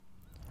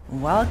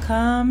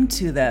Welcome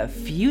to the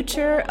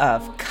Future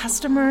of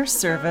Customer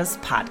Service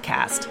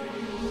podcast.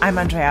 I'm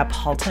Andrea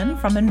Paulton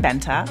from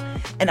Inbenta,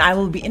 and I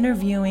will be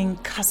interviewing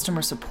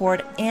customer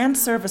support and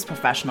service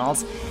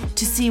professionals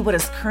to see what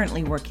is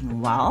currently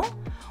working well,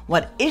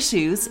 what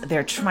issues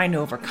they're trying to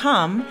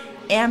overcome,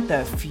 and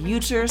the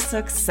future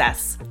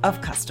success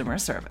of customer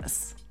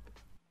service.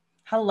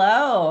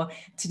 Hello.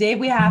 Today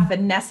we have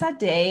Vanessa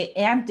Day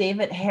and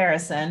David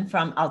Harrison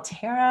from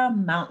Altera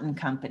Mountain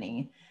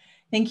Company.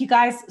 Thank you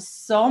guys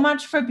so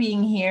much for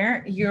being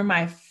here. You're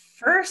my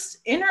first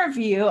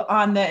interview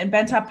on the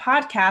Inbenta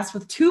podcast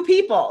with two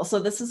people. So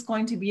this is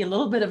going to be a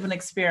little bit of an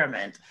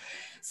experiment.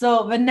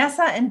 So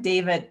Vanessa and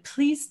David,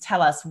 please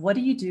tell us, what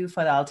do you do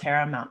for the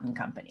Altera Mountain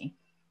Company?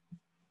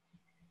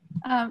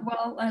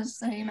 Well, as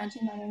you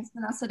mentioned, my name is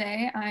Vanessa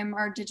Day. I'm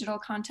our digital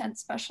content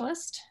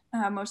specialist,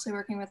 mostly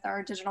working with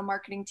our digital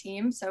marketing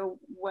team. So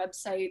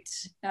website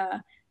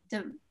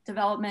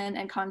development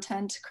and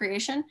content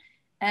creation.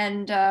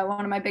 And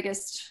one of my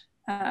biggest,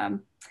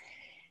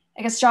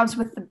 jobs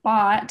with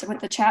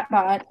the chat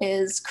bot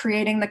is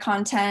creating the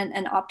content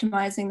and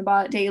optimizing the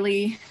bot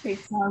daily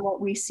based on what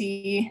we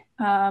see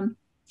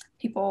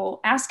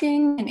people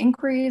asking and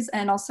inquiries,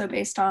 and also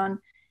based on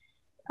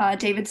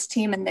David's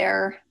team and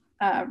their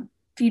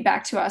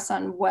feedback to us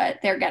on what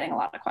they're getting a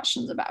lot of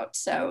questions about.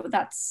 So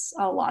that's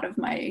a lot of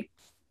my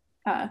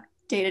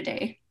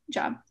day-to-day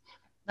job.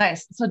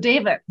 Nice. So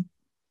David,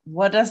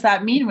 what does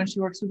that mean when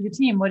she works with your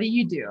team? What do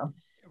you do?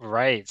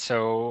 Right.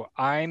 So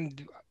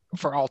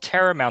for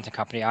Altera Mountain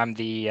Company, I'm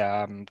the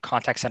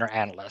contact center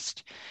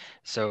analyst.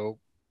 So,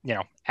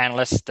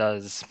 analyst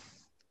does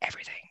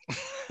everything.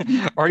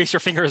 Or at least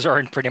your fingers are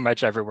in pretty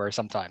much everywhere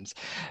sometimes.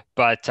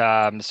 But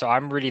so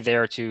I'm really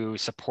there to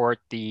support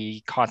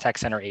the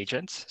contact center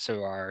agents,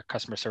 so our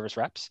customer service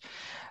reps,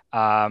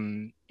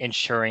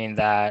 ensuring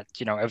that,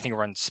 everything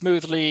runs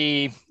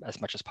smoothly as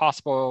much as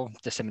possible,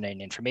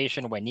 disseminating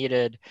information when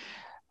needed.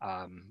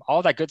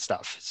 All that good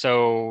stuff.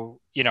 So,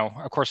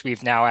 of course,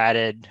 we've now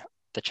added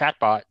the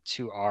chatbot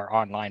to our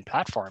online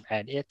platform,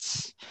 and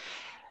it's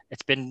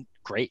been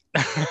great.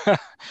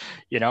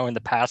 In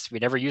the past, we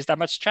never used that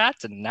much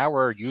chat, and now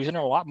we're using it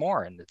a lot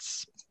more, and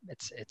it's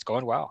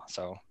going well.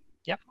 So,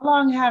 yeah. How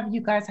long have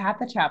you guys had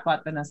the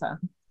chatbot, Vanessa?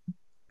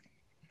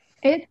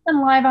 It's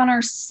been live on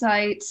our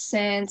site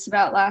since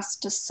about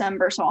last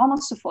December, so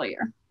almost a full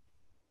year.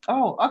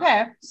 Oh,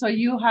 okay. So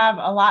you have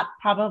a lot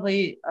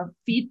probably of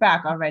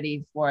feedback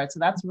already for it. So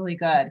that's really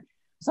good.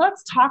 So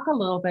let's talk a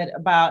little bit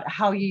about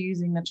how you're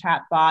using the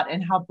chat bot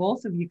and how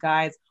both of you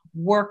guys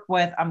work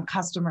with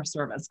customer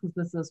service, because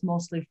this is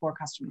mostly for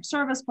customer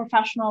service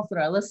professionals that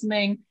are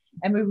listening.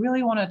 And we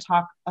really want to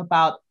talk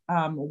about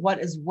what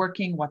is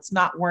working, what's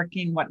not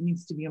working, what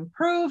needs to be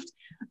improved,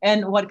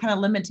 and what kind of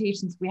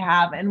limitations we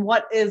have, and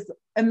what is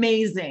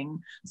amazing.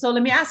 So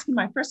let me ask you,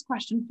 my first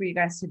question for you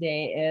guys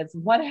today is,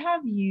 what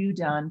have you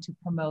done to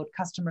promote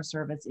customer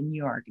service in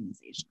your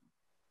organization?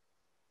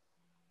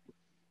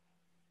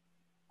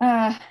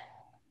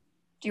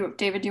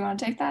 David, do you want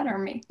to take that, or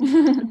me?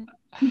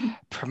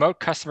 Promote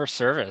customer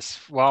service.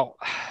 Well,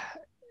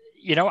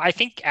 I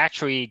think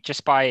actually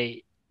just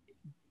by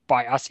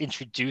us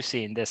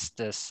introducing this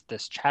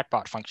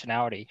chatbot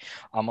functionality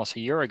almost a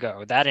year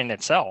ago, that in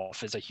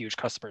itself is a huge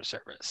customer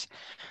service,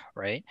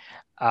 right?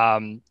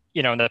 In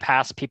the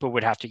past, people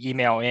would have to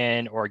email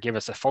in or give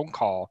us a phone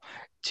call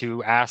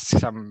to ask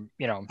some,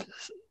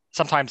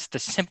 sometimes the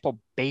simple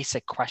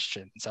basic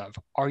questions of,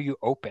 are you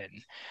open?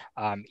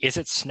 Is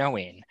it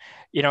snowing?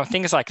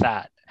 Things like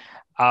that.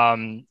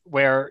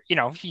 Where,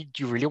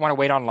 you really want to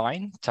wait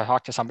online to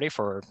talk to somebody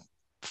for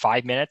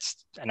 5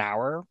 minutes, an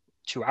hour,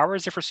 2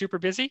 hours if we're super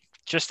busy,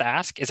 just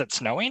ask, is it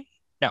snowing?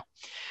 No.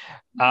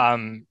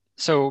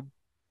 So,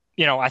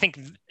 I think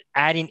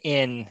adding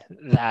in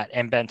that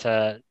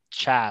Inbenta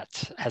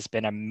chat has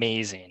been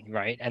amazing,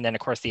 right? And then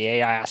of course the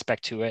AI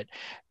aspect to it,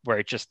 where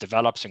it just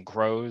develops and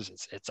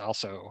grows, it's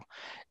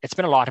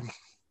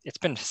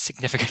been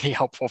significantly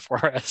helpful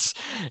for us.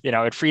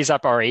 It frees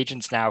up our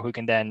agents now, who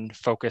can then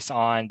focus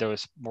on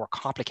those more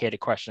complicated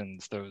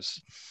questions,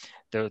 those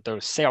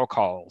sale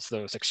calls,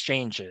 those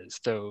exchanges,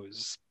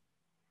 those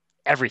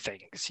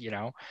everything's,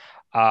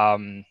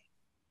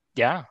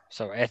 yeah.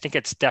 So I think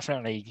it's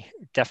definitely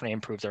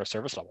improved our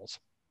service levels.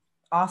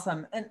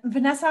 Awesome. And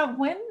Vanessa,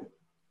 when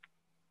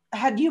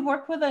had you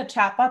worked with a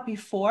chatbot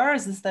before? Or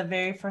is this the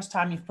very first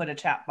time you've put a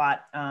chatbot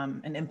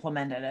and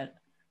implemented it?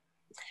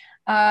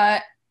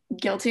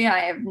 Guilty. I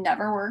have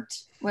never worked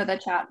with a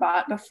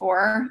chatbot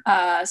before.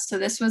 So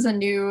this was a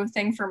new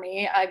thing for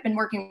me. I've been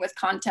working with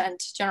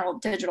general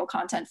digital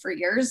content for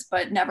years,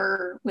 but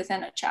never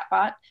within a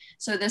chatbot.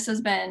 So this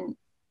has been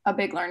a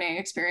big learning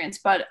experience,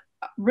 but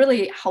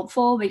really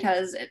helpful,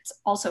 because it's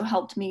also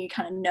helped me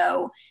kind of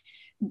know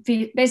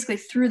basically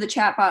through the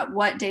chatbot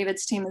what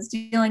David's team is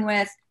dealing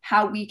with,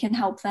 how we can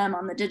help them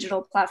on the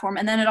digital platform.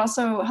 And then it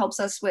also helps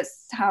us with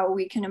how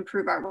we can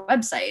improve our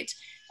website.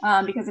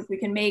 Because if we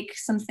can make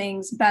some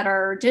things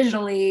better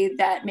digitally,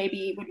 that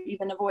maybe would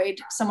even avoid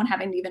someone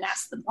having to even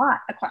ask the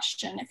bot a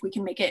question. If we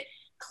can make it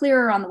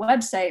clearer on the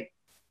website,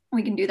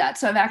 we can do that.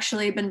 So I've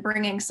actually been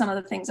bringing some of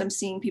the things I'm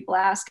seeing people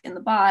ask in the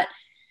bot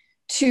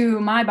to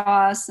my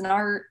boss and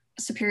our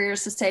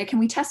superiors to say, can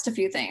we test a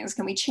few things?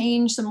 Can we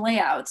change some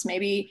layouts?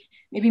 Maybe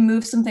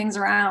move some things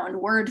around,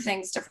 word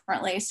things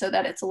differently so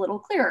that it's a little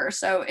clearer.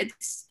 So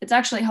it's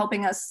actually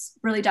helping us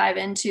really dive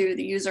into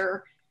the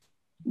user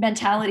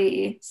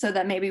mentality so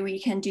that maybe we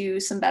can do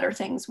some better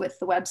things with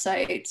the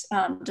website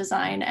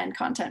design and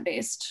content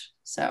based.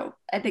 So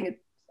I think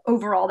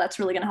overall that's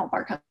really going to help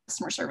our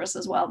customer service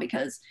as well,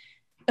 because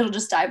it'll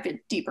just dive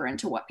deeper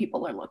into what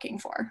people are looking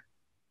for.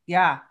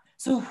 Yeah.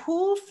 So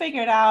who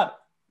figured out,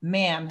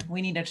 man,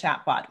 we need a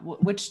chatbot?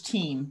 Which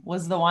team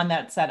was the one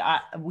that said,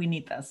 we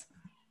need this?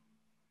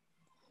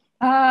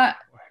 It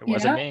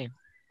wasn't me.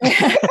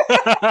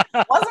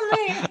 Wasn't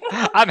me.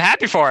 I'm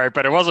happy for it,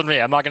 but it wasn't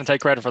me. I'm not going to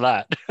take credit for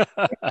that.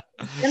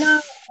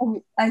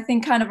 I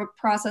think kind of a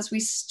process. We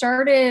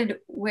started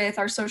with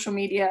our social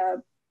media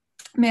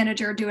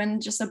manager doing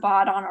just a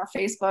bot on our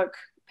Facebook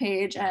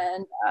page.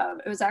 And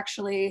it was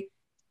actually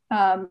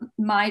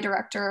my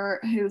director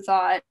who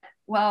thought,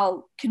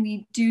 well, can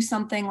we do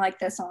something like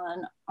this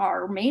on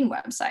our main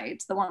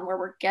website, the one where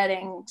we're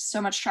getting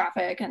so much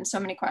traffic and so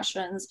many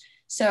questions?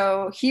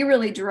 So he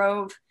really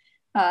drove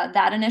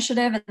that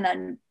initiative, and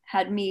then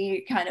had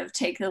me kind of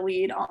take the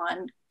lead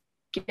on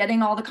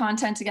getting all the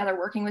content together,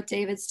 working with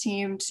David's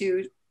team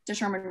to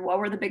determine what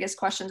were the biggest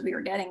questions we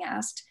were getting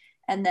asked,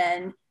 and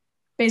then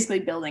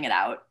basically building it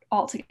out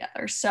all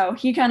together. So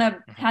he kind of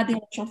had the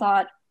initial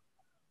thought.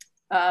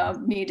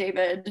 Me,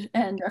 David,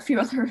 and a few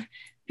other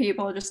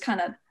people just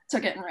kind of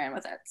took it and ran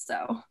with it.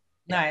 So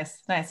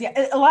Nice.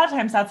 Yeah. A lot of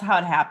times that's how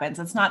it happens.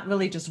 It's not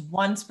really just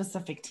one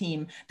specific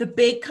team. The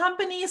big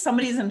companies,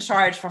 somebody's in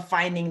charge for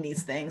finding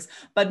these things,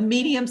 but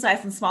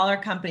medium-sized and smaller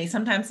companies,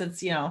 sometimes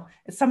it's,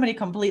 it's somebody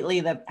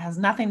completely that has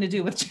nothing to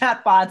do with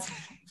chatbots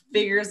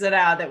figures it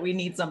out that we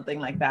need something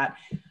like that.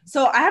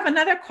 So I have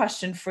another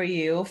question for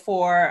you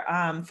for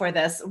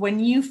this. When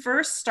you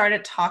first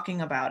started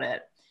talking about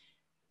it,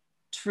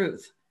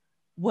 truth,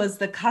 was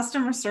the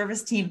customer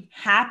service team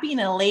happy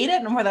and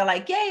elated, and were they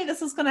like, yay,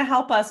 this is going to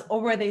help us?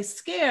 Or were they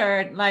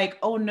scared, like,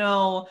 oh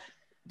no,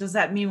 does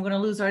that mean we're going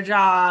to lose our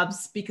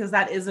jobs? Because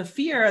that is a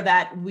fear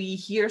that we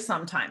hear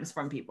sometimes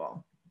from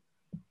people.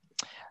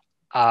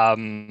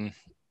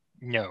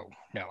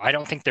 No, I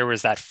don't think there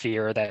was that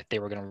fear that they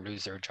were going to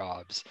lose their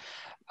jobs.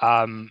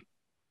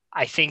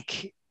 I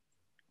think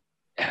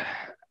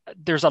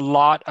there's a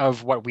lot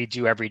of what we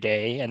do every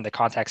day in the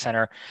contact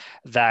center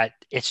that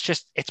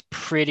it's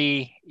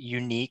pretty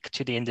unique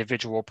to the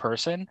individual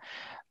person.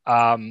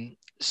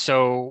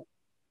 So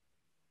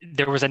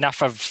there was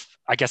enough of,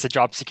 I guess, a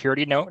job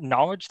security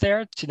knowledge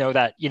there to know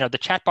that, the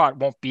chatbot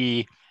won't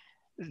be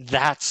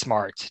that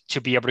smart to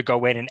be able to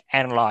go in and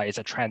analyze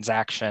a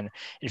transaction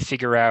and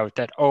figure out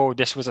that, oh,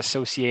 this was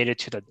associated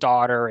to the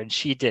daughter and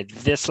she did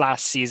this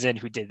last season,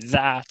 who did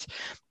that.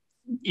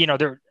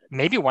 There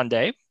maybe one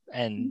day,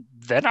 and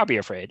then I'll be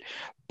afraid.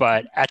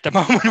 But at the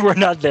moment, we're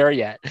not there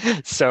yet.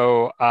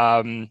 So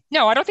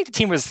no, I don't think the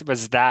team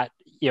was that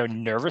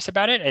nervous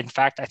about it. In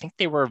fact, I think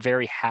they were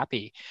very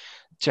happy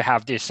to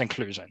have this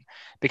inclusion,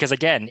 because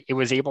again, it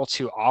was able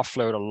to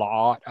offload a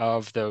lot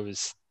of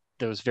those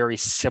very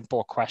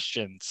simple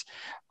questions.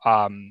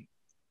 And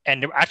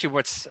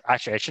actually, I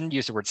shouldn't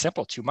use the word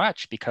simple too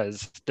much,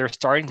 because they're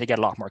starting to get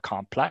a lot more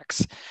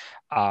complex.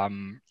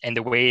 And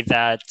the way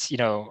that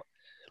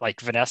like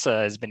Vanessa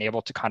has been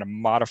able to kind of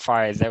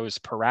modify those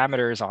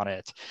parameters on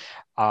it,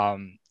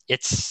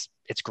 it's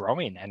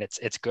growing, and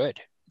it's good.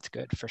 It's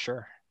good for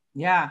sure.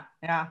 Yeah.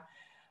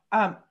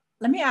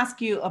 Let me ask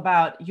you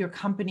about your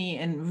company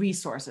and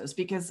resources,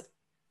 because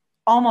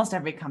almost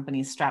every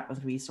company is strapped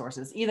with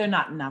resources, either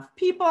not enough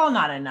people,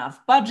 not enough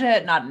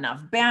budget, not enough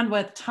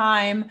bandwidth,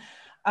 time.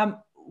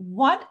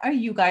 What are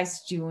you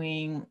guys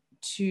doing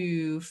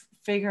to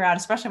figure out,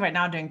 especially right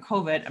now during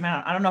COVID? I mean,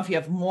 I don't know if you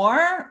have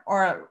more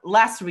or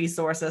less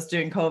resources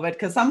during COVID,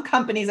 because some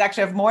companies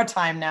actually have more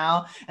time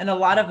now, and a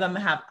lot of them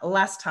have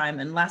less time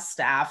and less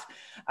staff.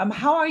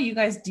 How are you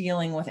guys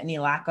dealing with any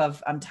lack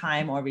of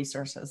time or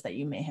resources that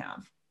you may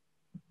have?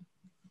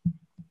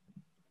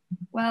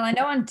 Well, I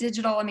know on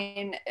digital, I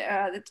mean,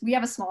 we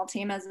have a small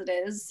team as it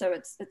is, so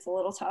it's a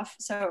little tough.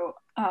 So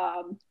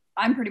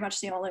I'm pretty much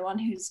the only one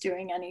who's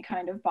doing any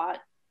kind of bot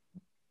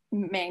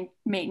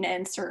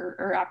maintenance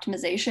or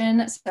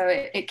optimization. So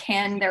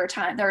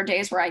there are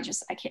days where I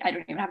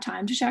don't even have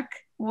time to check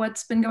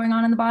what's been going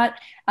on in the bot.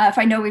 If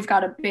I know we've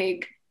got a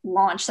big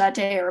launch that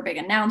day or a big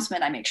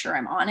announcement, I make sure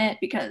I'm on it,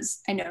 because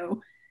I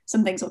know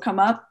some things will come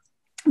up.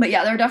 But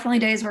yeah, there are definitely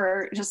days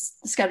where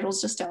just the schedules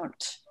just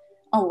don't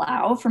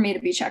allow for me to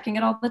be checking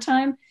it all the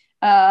time.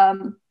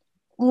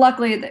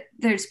 Luckily,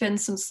 there's been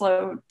some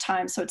slow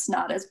time, so it's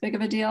not as big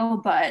of a deal,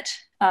 but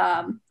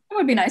it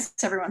would be nice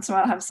every once in a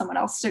while to have someone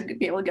else to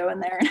be able to go in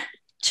there and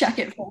check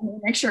it for me,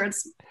 make sure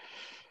it's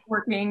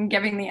working,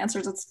 giving the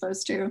answers it's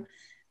supposed to.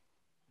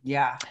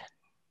 Yeah.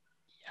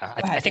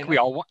 I think we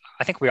all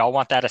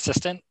want that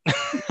assistant.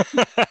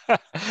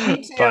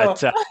 Me too.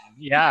 But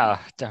yeah,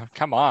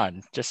 come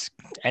on, just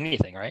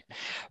anything, right?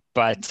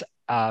 But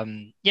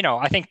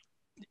I think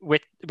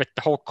with the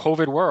whole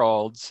COVID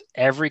world,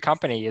 every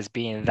company is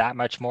being that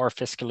much more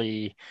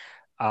fiscally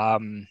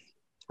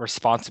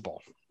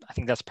responsible. I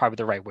think that's probably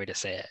the right way to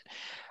say it.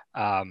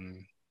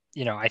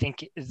 I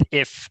think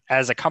if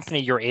as a company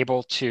you're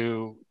able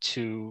to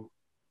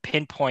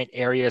pinpoint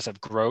areas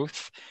of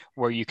growth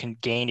where you can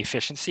gain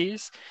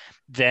efficiencies,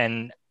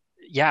 then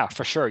yeah,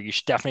 for sure, you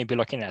should definitely be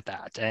looking at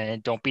that,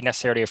 and don't be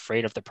necessarily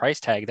afraid of the price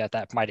tag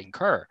that might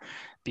incur,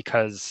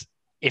 because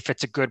if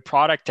it's a good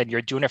product and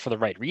you're doing it for the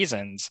right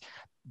reasons,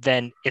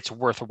 then it's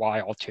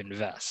worthwhile to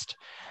invest.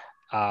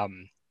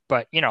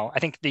 But I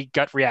think the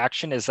gut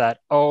reaction is that,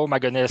 oh my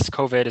goodness,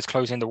 COVID is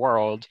closing the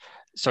world,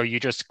 so you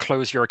just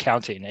close your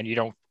accounting and you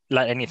don't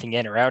let anything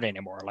in or out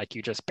anymore. Like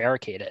you just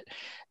barricade it,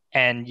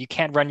 and you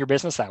can't run your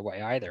business that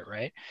way either,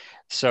 right?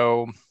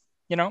 So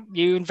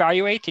you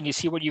evaluate and you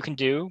see what you can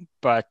do,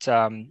 but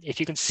if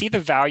you can see the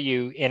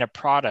value in a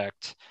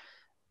product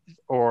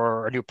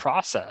or a new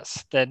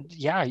process, then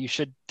yeah, you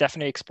should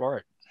definitely explore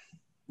it.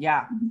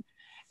 Yeah,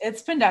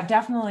 it's been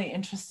definitely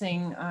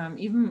interesting.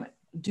 Even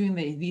doing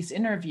these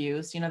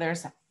interviews,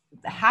 there's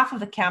half of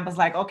the camp is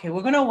like, okay,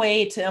 we're going to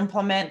wait to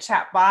implement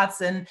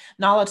chatbots and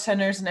knowledge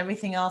centers and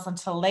everything else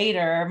until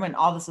later when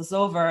all this is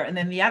over. And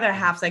then the other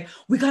half's like,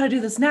 we got to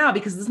do this now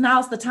because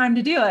now's the time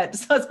to do it.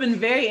 So it's been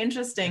very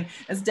interesting.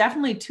 It's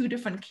definitely two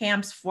different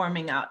camps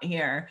forming out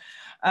here.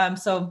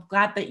 So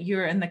glad that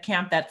you're in the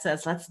camp that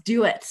says, let's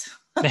do it.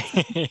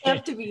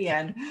 Camp to be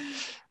in.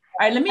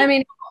 All right,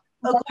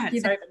 go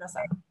ahead. Sorry, Vanessa.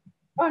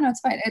 Oh, no,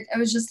 it's fine. I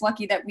was just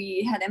lucky that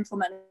we had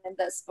implemented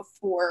this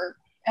before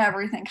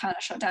everything kind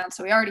of shut down.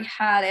 So we already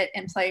had it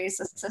in place,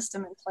 a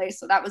system in place.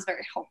 So that was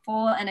very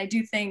helpful. And I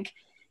do think,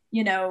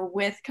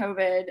 with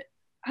COVID,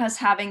 us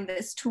having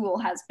this tool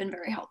has been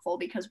very helpful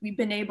because we've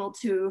been able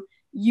to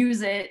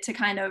use it to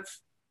kind of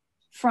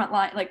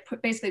frontline, like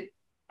basically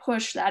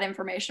push that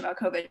information about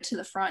COVID to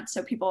the front.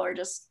 So people are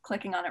just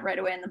clicking on it right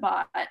away in the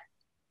bot.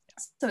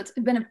 So it's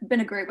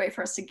been a great way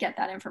for us to get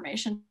that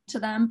information to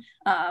them.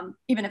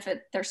 Even if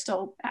they're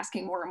still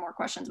asking more and more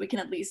questions, we can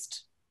at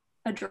least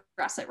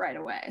address it right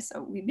away.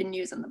 So we've been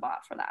using the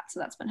bot for that. So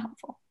that's been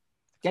helpful.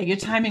 Yeah, your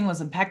timing was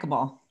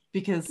impeccable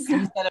because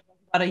you said it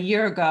about a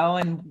year ago,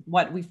 and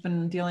what we've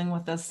been dealing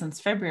with this since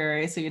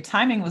February. So your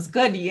timing was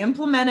good. You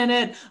implemented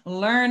it,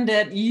 learned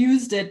it,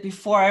 used it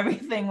before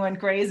everything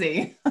went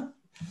crazy. All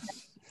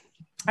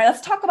right,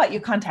 let's talk about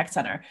your contact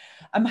center.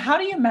 How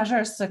do you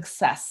measure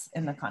success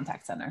in the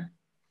contact center?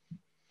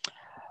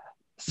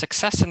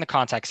 Success in the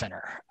contact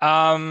center.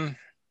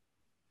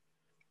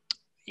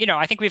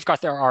 I think we've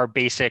got our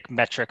basic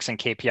metrics and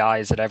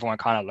KPIs that everyone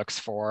kind of looks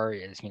for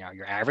is,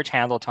 your average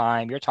handle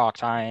time, your talk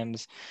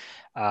times,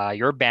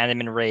 your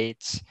abandonment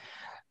rates.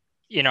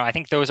 I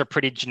think those are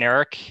pretty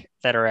generic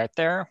that are out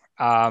there.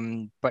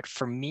 But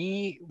for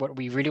me, what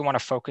we really want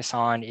to focus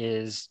on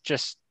is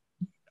just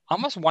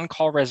almost one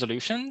call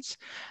resolutions.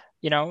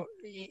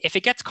 If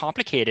it gets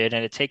complicated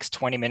and it takes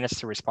 20 minutes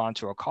to respond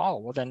to a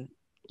call, well, then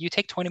you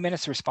take 20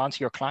 minutes to respond to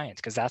your clients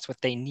because that's what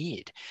they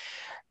need.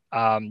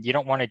 You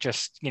don't want to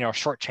just,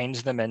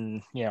 shortchange them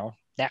and,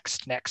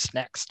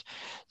 next.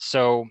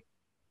 So,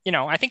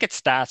 I think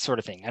it's that sort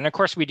of thing. And of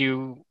course we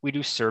do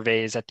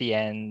surveys at the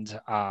end,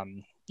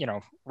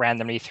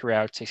 randomly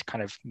throughout to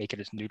kind of make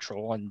it as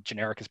neutral and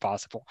generic as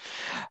possible.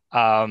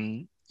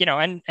 And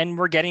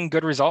we're getting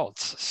good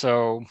results.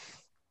 So,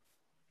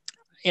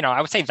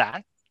 I would say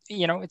that,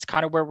 it's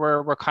kind of where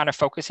we're kind of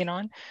focusing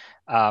on.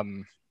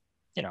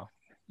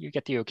 You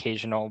get the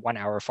occasional 1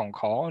 hour phone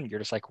call and you're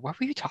just like, what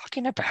were you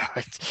talking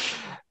about?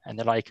 And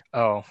they're like,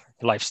 oh,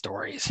 life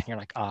stories. And you're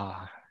like,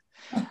 I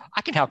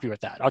can help you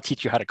with that. I'll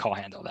teach you how to call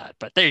handle that.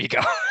 But there you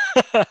go.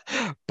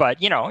 But,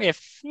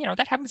 if,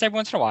 that happens every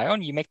once in a while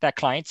and you make that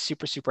client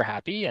super, super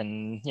happy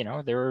and,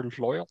 they're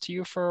loyal to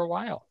you for a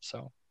while.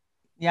 So.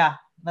 Yeah,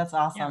 that's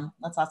awesome. Yeah.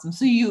 That's awesome.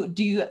 So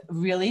do you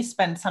really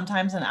spend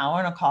sometimes an hour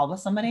on a call with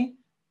somebody?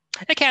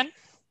 I can.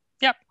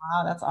 Yep.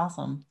 Wow, that's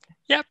awesome.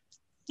 Yep.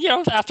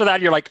 After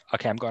that, you're like,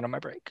 okay, I'm going on my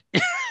break.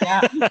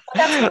 Yeah,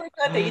 that's really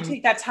good that you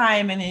take that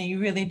time and then you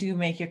really do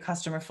make your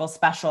customer feel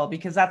special,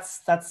 because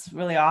that's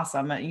really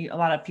awesome. A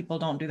lot of people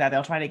don't do that.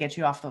 They'll try to get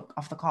you off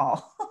the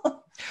call.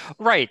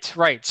 Right.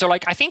 So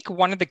I think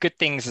one of the good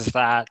things is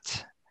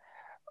that,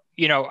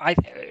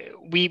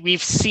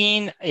 we've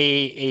seen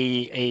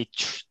a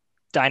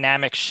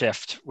dynamic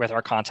shift with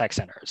our contact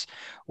centers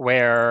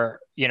where,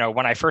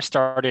 when I first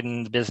started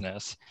in the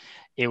business,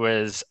 it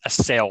was a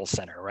sales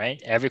center,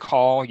 right? Every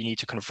call, you need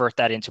to convert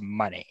that into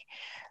money.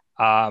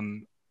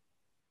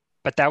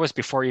 But that was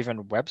before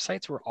even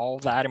websites were all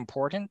that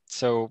important.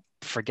 So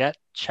forget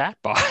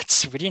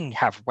chatbots. We didn't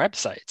have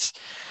websites.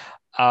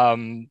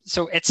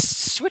 So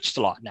it's switched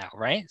a lot now,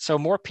 right? So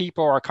more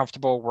people are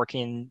comfortable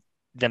working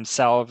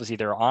themselves,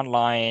 either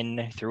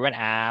online, through an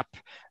app,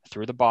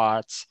 through the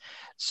bots.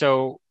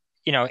 So,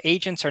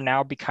 agents are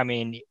now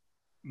becoming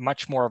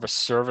much more of a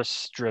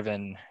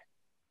service-driven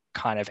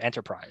kind of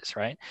enterprise,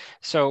 right?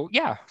 So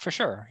yeah, for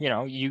sure.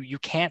 You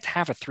can't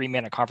have a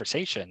 3-minute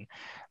conversation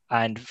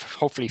and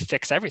hopefully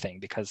fix everything,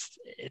 because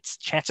it's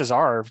chances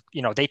are,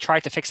 they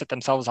tried to fix it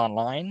themselves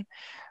online.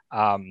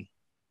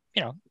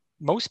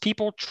 Most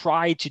people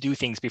try to do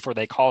things before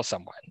they call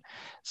someone.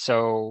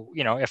 So,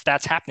 if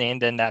that's happening,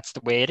 then that's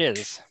the way it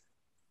is.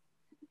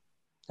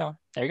 So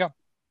there you go.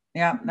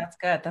 Yeah, that's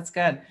good. That's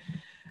good.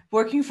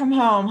 Working from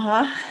home,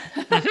 huh?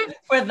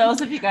 For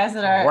those of you guys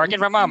that are working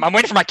from home, I'm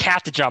waiting for my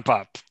cat to jump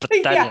up, but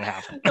that didn't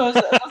happen. those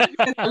of you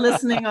guys that are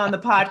listening on the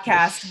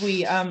podcast,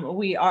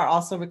 we are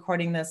also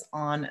recording this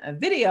on a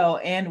video,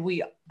 and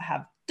we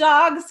have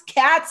dogs,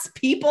 cats,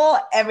 people,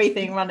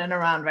 everything running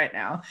around right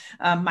now.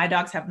 My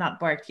dogs have not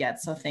barked yet,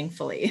 so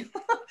thankfully.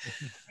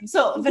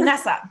 So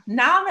Vanessa,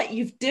 now that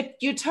you've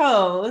dipped your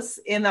toes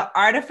in the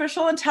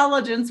artificial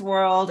intelligence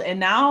world, and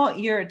now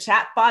you're a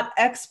chatbot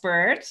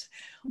expert,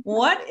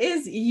 what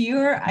is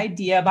your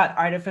idea about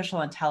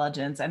artificial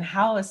intelligence, and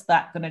how is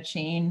that going to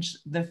change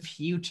the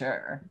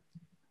future?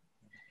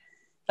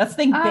 Let's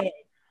think big.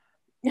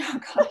 Oh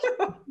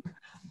gosh.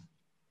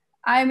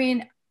 I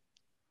mean,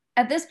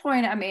 at this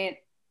point,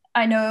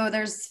 I know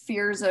there's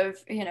fears of,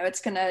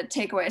 it's going to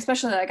take away,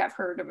 especially like I've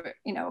heard of,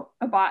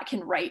 a bot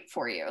can write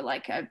for you.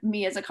 Like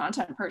me as a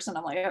content person,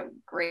 I'm like, oh,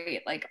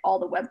 great. Like all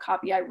the web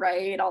copy I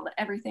write,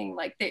 everything,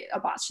 like a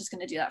bot's just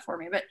going to do that for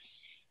me. But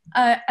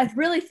I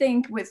really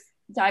think with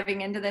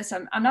diving into this,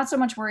 I'm not so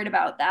much worried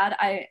about that.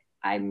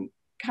 I'm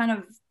kind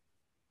of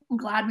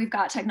glad we've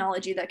got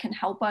technology that can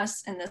help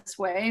us in this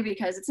way,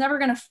 because it's never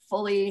going to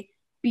fully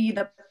be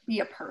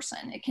a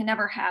person. It can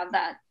never have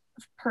that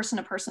person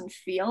to person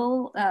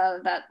feel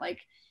that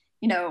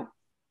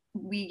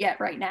we get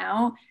right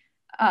now,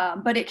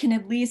 but it can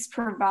at least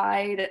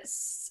provide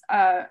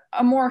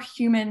a more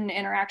human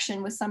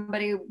interaction with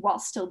somebody while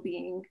still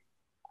being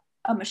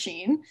a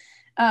machine.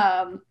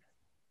 And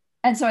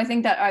so I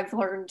think that I've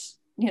learned,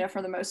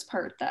 for the most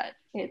part, that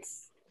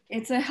it's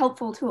a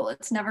helpful tool.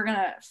 It's never going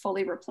to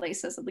fully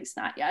replace us, at least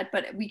not yet,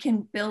 but we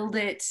can build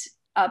it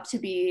up to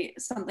be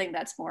something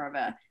that's more of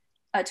a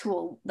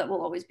tool that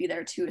will always be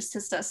there to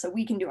assist us so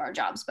we can do our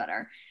jobs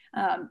better.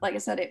 Like I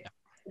said,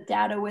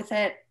 data with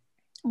it,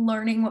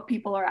 learning what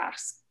people are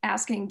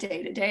asking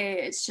day to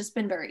day, it's just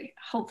been very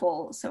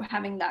helpful. So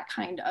having that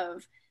kind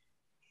of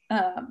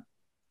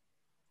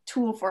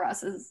tool for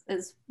us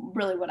is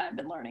really what I've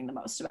been learning the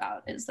most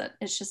about, is that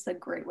it's just a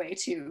great way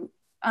to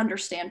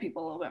understand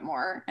people a little bit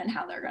more and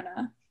how they're going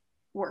to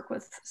work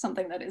with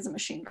something that is a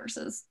machine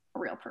versus a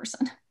real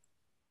person.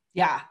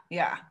 Yeah,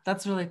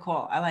 that's really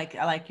cool. I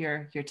like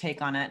your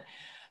take on it.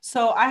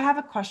 So I have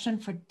a question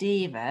for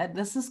David.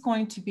 This is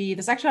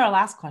actually our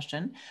last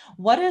question.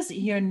 What is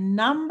your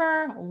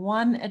number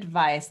one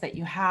advice that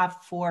you have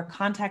for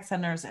contact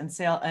centers and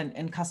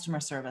and customer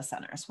service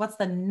centers? What's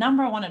the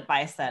number one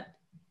advice that,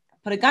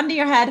 put a gun to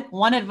your head,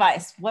 one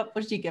advice, what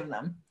would you give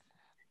them?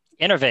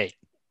 Innovate.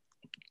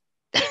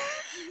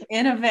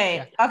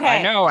 Innovate. Okay.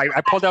 I know.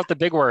 I pulled out the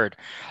big word.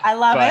 I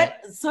love it.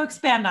 So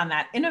expand on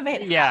that.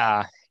 Innovate.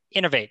 Yeah.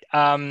 Innovate.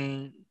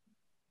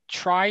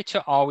 Try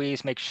to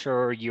always make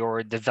sure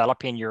you're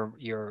developing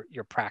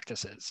your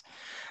practices.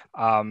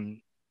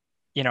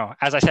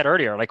 As I said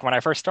earlier, like when I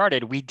first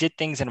started, we did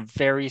things in a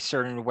very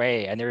certain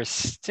way, and there's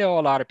still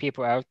a lot of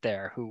people out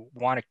there who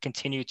want to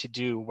continue to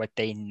do what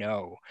they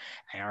know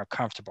and are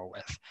comfortable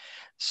with.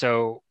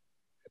 So,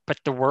 but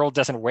the world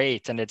doesn't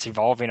wait, and it's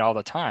evolving all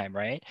the time,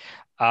 right?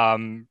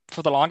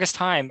 For the longest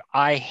time,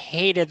 I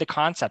hated the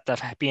concept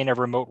of being a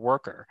remote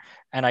worker,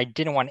 and I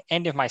didn't want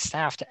any of my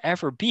staff to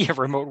ever be a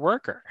remote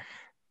worker.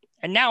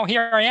 And now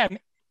here I am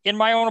in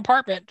my own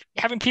apartment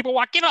having people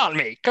walk in on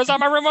me because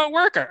I'm a remote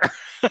worker.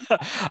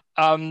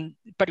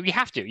 But you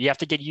have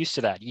to get used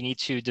to that. You need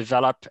to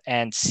develop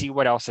and see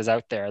what else is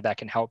out there that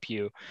can help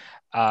you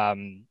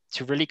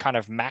to really kind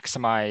of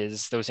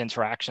maximize those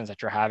interactions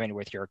that you're having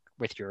with your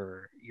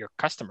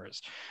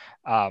customers,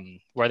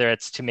 whether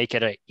it's to make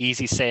it an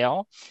easy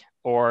sale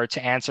or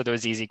to answer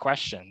those easy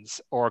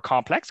questions or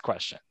complex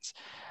questions.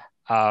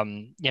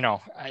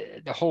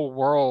 The whole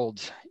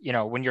world,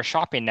 when you're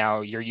shopping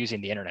now, you're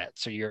using the internet.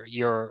 So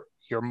your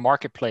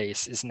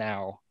marketplace is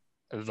now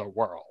the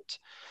world,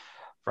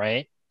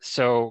 right?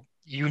 So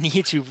you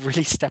need to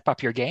really step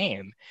up your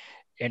game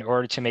in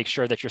order to make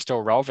sure that you're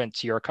still relevant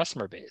to your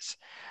customer base.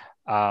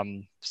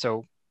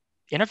 So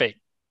innovate,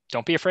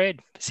 don't be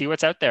afraid, see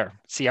what's out there,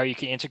 see how you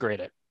can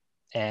integrate it,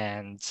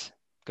 and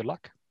good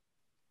luck.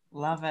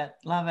 Love it.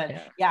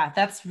 Yeah,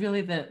 that's really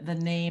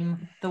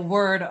the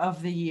word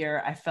of the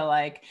year. I feel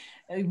like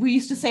we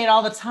used to say it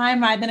all the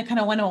time, right? Then it kind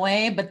of went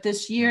away, but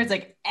this year it's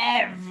like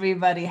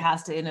everybody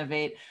has to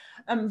innovate.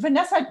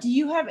 Vanessa, do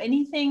you have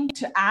anything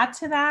to add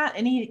to that?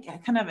 Any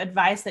kind of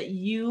advice that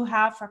you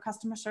have for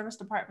customer service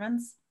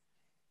departments?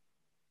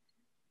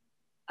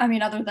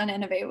 Other than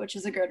innovate, which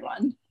is a good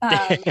one.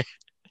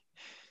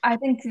 I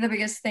think the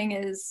biggest thing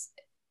is,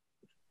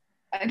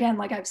 again,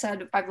 like I've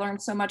said, I've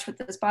learned so much with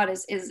this bot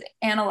is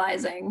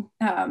analyzing,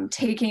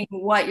 taking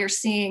what you're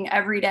seeing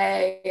every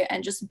day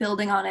and just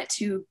building on it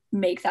to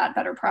make that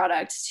better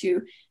product,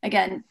 to,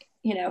 again,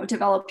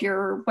 develop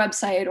your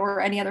website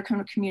or any other kind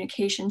of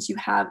communications you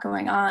have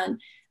going on.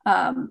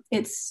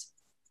 It's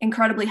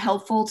incredibly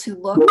helpful to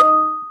look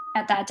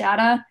at that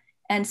data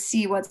and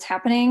see what's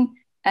happening,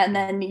 and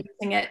then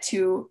using it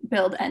to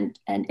build and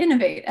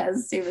innovate,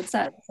 as David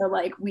said. So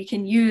like we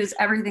can use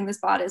everything this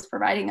bot is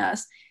providing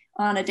us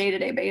on a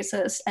day-to-day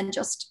basis and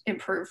just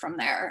improve from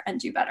there and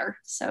do better.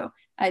 So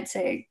I'd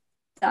say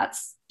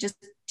that's just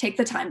take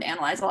the time to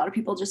analyze. A lot of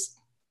people just,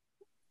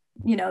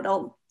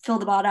 they'll fill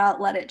the bot out,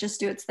 let it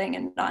just do its thing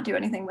and not do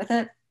anything with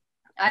it.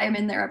 I am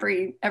in there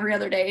every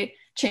other day,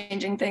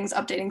 changing things,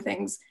 updating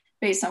things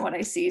based on what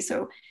I see.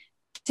 So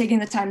taking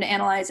the time to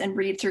analyze and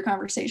read through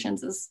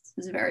conversations is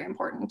very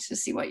important to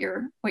see what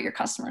your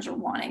customers are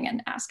wanting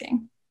and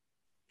asking.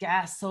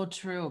 Yeah, so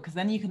true. Because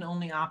then you can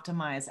only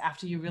optimize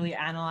after you really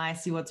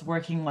analyze, see what's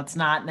working, what's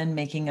not, and then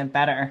making it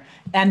better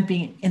and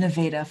being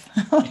innovative.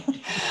 All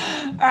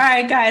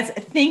right, guys.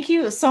 Thank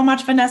you so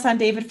much, Vanessa and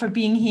David, for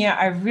being here.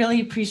 I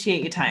really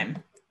appreciate your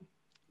time.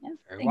 Yeah,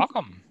 You're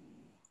welcome.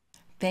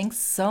 Thanks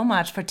so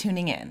much for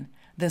tuning in.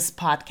 This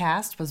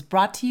podcast was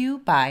brought to you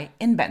by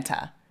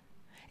Inbenta.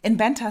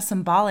 Inbenta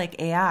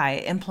Symbolic AI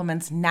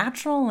implements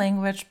natural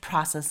language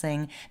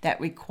processing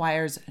that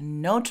requires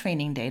no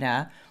training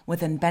data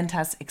with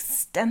Inbenta's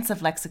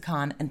extensive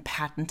lexicon and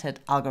patented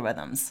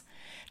algorithms.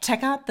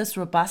 Check out this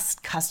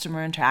robust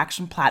customer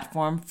interaction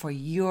platform for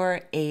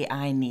your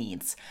AI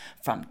needs,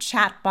 from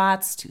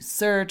chatbots to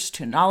search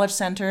to knowledge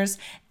centers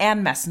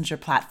and messenger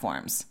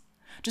platforms.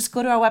 Just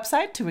go to our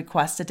website to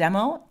request a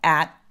demo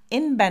at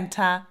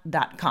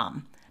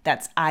inbenta.com.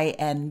 That's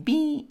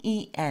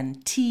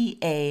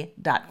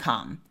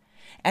INBENTA.com.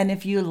 And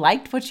if you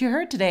liked what you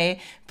heard today,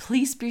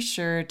 please be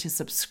sure to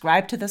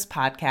subscribe to this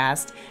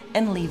podcast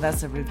and leave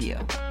us a review.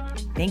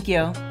 Thank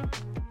you.